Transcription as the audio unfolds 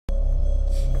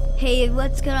Hey,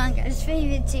 what's going on, guys?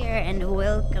 Favorites here, and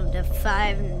welcome to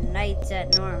Five Nights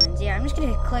at Norman's. Yeah, I'm just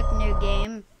gonna click new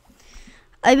game.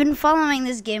 I've been following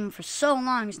this game for so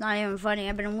long, it's not even funny.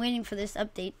 I've been waiting for this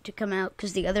update to come out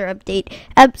because the other update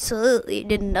absolutely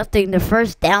did nothing. The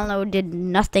first download did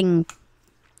nothing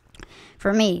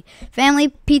for me. Family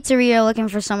Pizzeria looking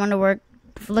for someone to work,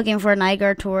 looking for a night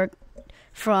guard to work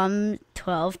from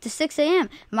 12 to 6 a.m.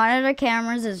 Monitor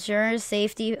cameras, ensure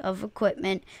safety of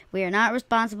equipment. We are not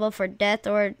responsible for death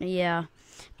or,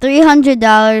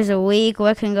 $300 a week.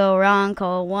 What can go wrong?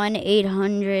 Call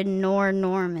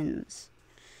 1-800-NOR-NORMANS.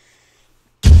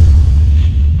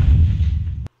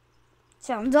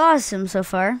 Sounds awesome so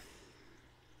far.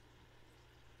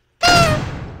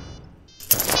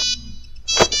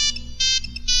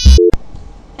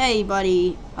 Hey,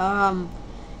 buddy.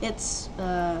 It's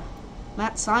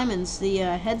Matt Simons, the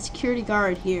head security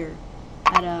guard here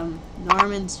at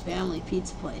Norman's Family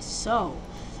Pizza Place. So,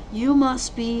 you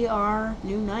must be our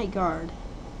new night guard.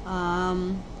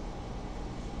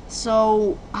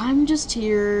 So I'm just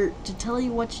here to tell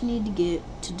you what you need to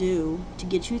do to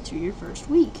get you through your first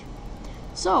week.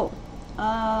 So,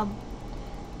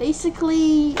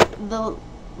 basically, you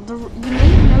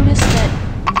may notice that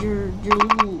your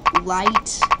little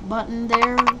light button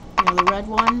there, the red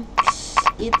one,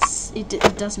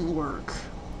 it doesn't work.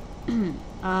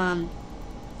 The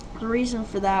reason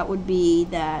for that would be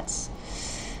that,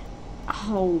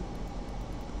 I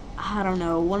don't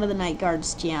know, one of the night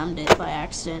guards jammed it by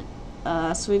accident.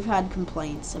 So we've had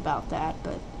complaints about that,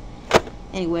 but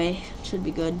anyway, should be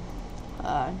good.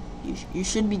 You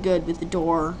should be good with the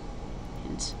door,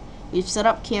 and we've set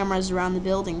up cameras around the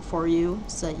building for you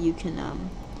so that you can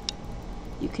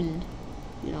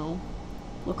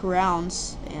look around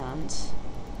and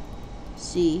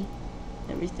see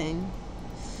everything.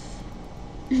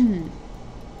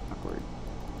 Awkward.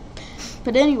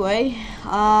 But anyway,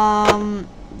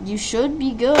 you should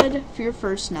be good for your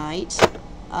first night.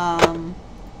 I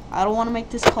don't want to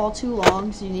make this call too long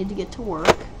because you need to get to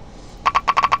work.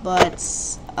 But,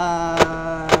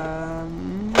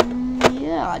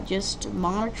 yeah, just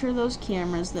monitor those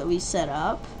cameras that we set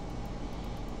up,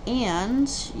 and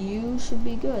you should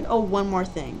be good. Oh, one more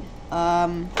thing.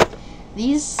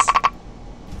 These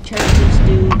characters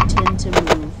do tend to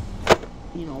move,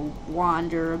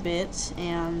 wander a bit,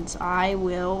 and I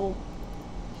will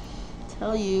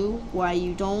tell you why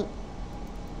you don't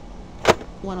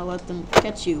want to let them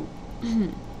catch you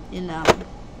in,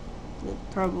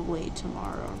 probably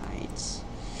tomorrow night.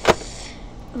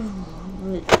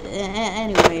 But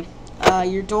anyway,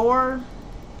 your door,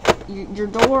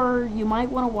 you might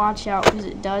want to watch out because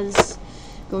it does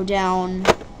go down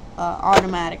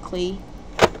automatically.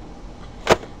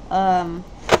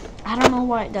 I don't know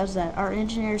why it does that. Our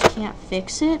engineers can't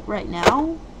fix it right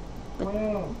now, but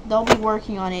they'll be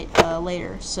working on it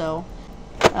later. So,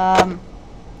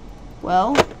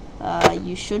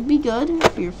 you should be good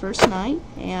for your first night,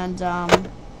 and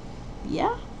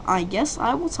yeah, I guess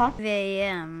I will talk. 5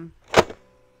 a.m.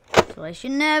 So I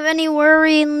shouldn't have any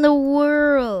worry in the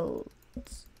world.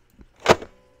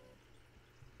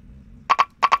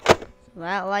 So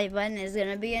that light button is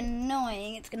gonna be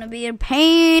annoying. It's gonna be a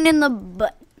pain in the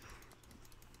butt.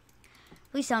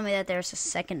 Please tell me that there's a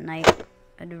second night.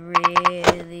 I'd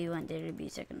really want there to be a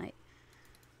second night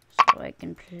so I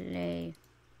can play.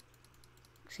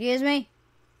 Excuse me?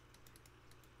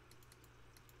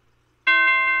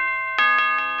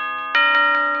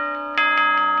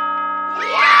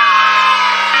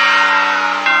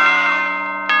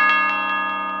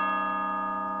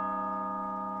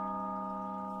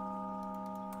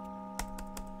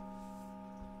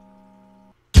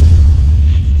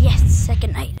 Yes,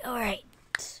 second night. All right.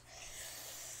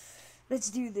 Let's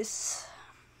do this.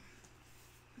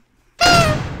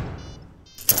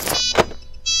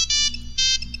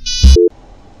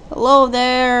 Hello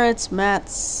there, it's Matt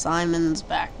Simons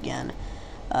back again.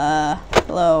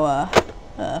 Hello,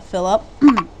 Philip.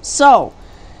 So,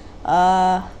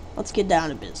 let's get down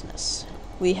to business.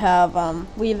 We've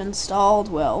installed,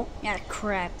 Yeah,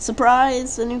 crap.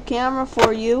 surprise, a new camera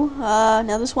for you.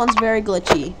 Now this one's very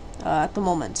glitchy, at the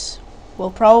moment.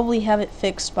 We'll probably have it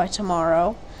fixed by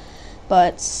tomorrow,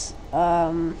 but,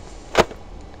 so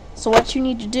what you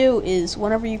need to do is,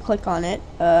 whenever you click on it,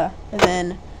 and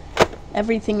then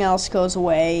everything else goes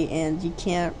away, and you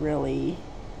can't really,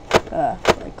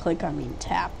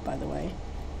 tap, by the way,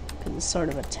 because it's sort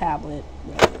of a tablet.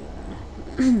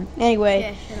 Anyway,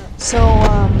 Yeah, shut up. so,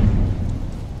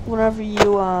 whenever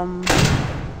you,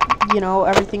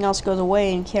 everything else goes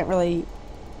away, and you can't really,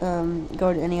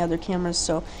 go to any other cameras,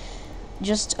 so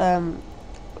just,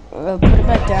 put it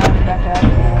back down, back up,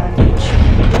 and it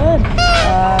should be good.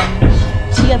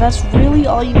 that's really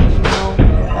all you need to know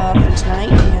for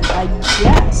tonight, and I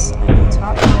guess I will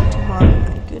talk to you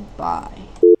tomorrow. Goodbye.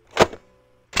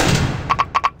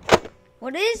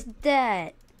 What is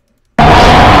that?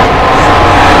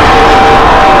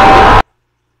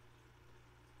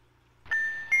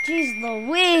 Jeez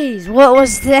Louise, what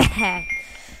was that?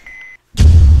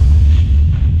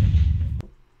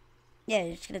 Yeah,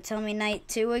 you're just gonna tell me night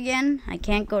 2 again? I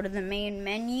can't go to the main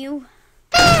menu?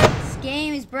 This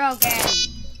game is broken.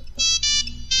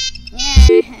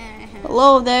 Yeah.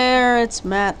 Hello there, it's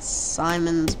Matt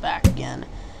Simons back again.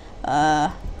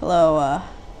 Hello,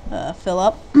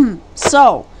 Philip.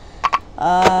 So,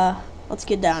 let's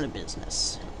get down to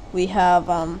business.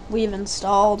 We've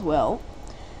installed, well,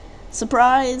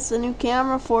 surprise, a new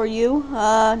camera for you.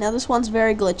 Now this one's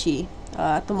very glitchy,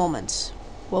 at the moment.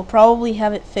 We'll probably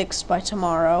have it fixed by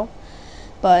tomorrow,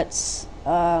 but,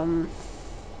 so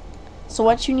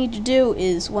what you need to do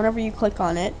is, whenever you click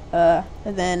on it,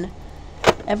 then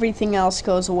everything else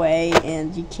goes away,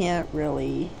 and you can't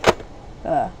really,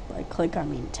 by click I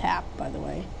mean tap, by the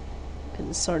way, because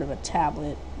it's sort of a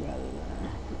tablet rather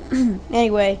than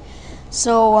anyway,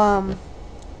 so,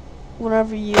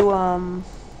 whenever you,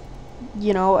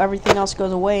 you know, everything else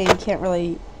goes away, and you can't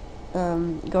really,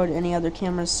 go to any other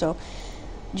cameras, so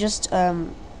just, put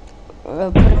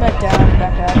it back down,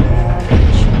 back up, and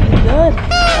it should be good.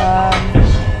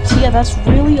 So yeah, that's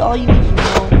really all you need to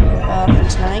know, for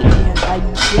tonight, and I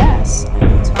guess I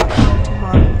will talk to you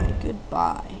tomorrow.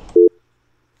 Goodbye.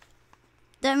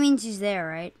 That means he's there,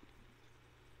 right?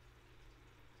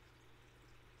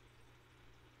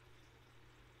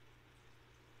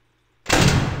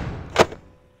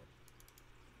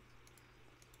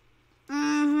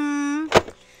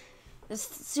 There's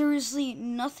seriously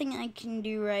nothing I can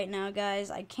do right now, guys.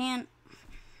 I can't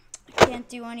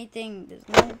do anything. There's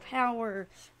no power,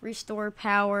 restore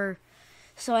power.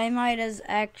 So I might as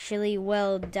actually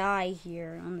well die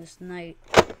here on this night.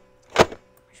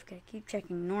 Just gotta keep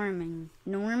checking Norman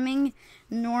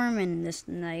this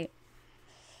night.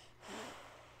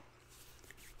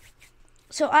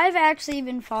 So I've actually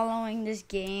been following this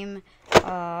game,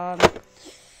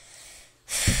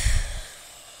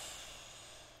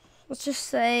 let's just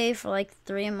say for like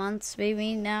 3 months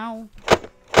maybe now.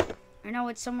 I know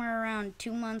it's somewhere around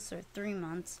 2 months or 3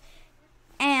 months.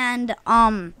 And,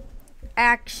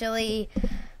 actually,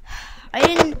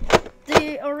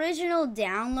 the original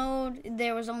download,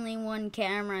 there was only one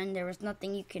camera and there was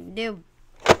nothing you can do.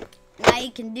 Now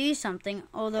you can do something,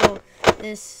 although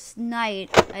this night,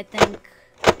 I think,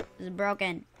 is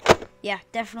broken. Yeah,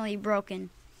 definitely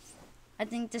broken. I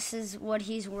think this is what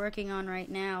he's working on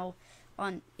right now.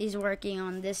 He's working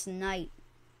on this night.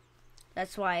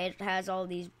 That's why it has all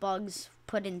these bugs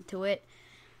put into it.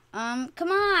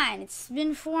 Come on, it's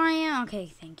been 4 a.m.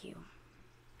 Okay, thank you.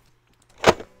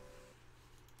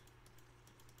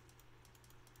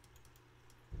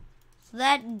 So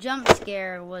that jump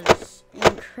scare was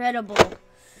incredible.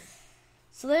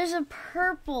 So there's a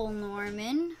purple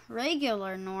Norman,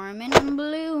 regular Norman, and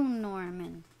blue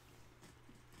Norman.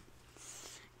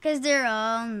 Because they're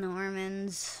all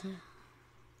Normans.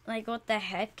 Like, what the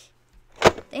heck?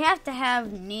 They have to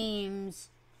have names.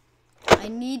 I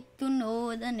need to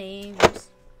know the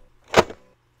names.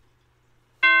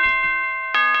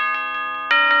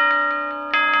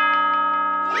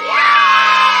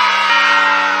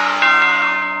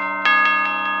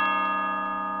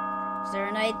 Is there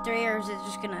a night 3 or is it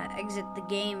just gonna exit the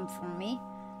game for me?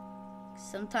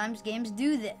 Sometimes games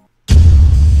do that.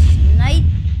 Night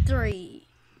 3.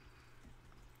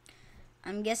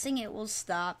 I'm guessing it will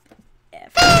stop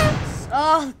after this.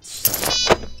 Oh!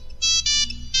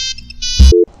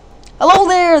 Hello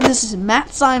there, this is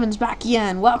Matt Simons back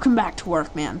again. Welcome back to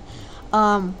work, man.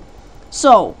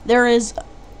 So,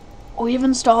 we've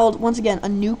installed, once again, a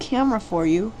new camera for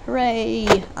you. Hooray!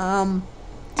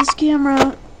 This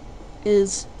camera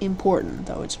is important,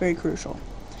 though. It's very crucial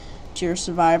to your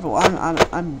survival.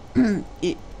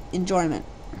 Enjoyment.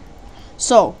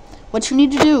 So, what you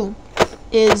need to do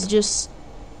is just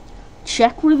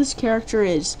check where this character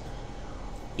is.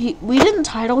 We didn't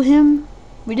title him.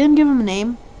 We didn't give him a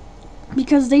name.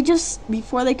 Because they just,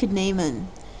 before they could name him,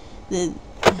 they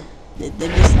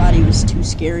just thought he was too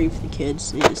scary for the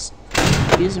kids. They just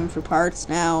use him for parts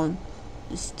now and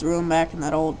just threw him back in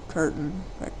that old curtain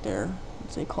back there.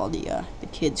 What they call the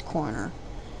kids' corner.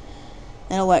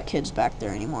 They don't let kids back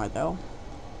there anymore, though.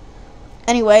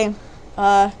 Anyway,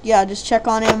 yeah, just check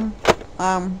on him.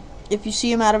 If you see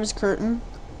him out of his curtain,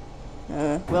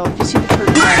 well, if you see the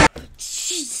curtain out of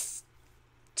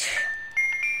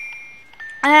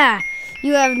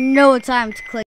You have no time to click.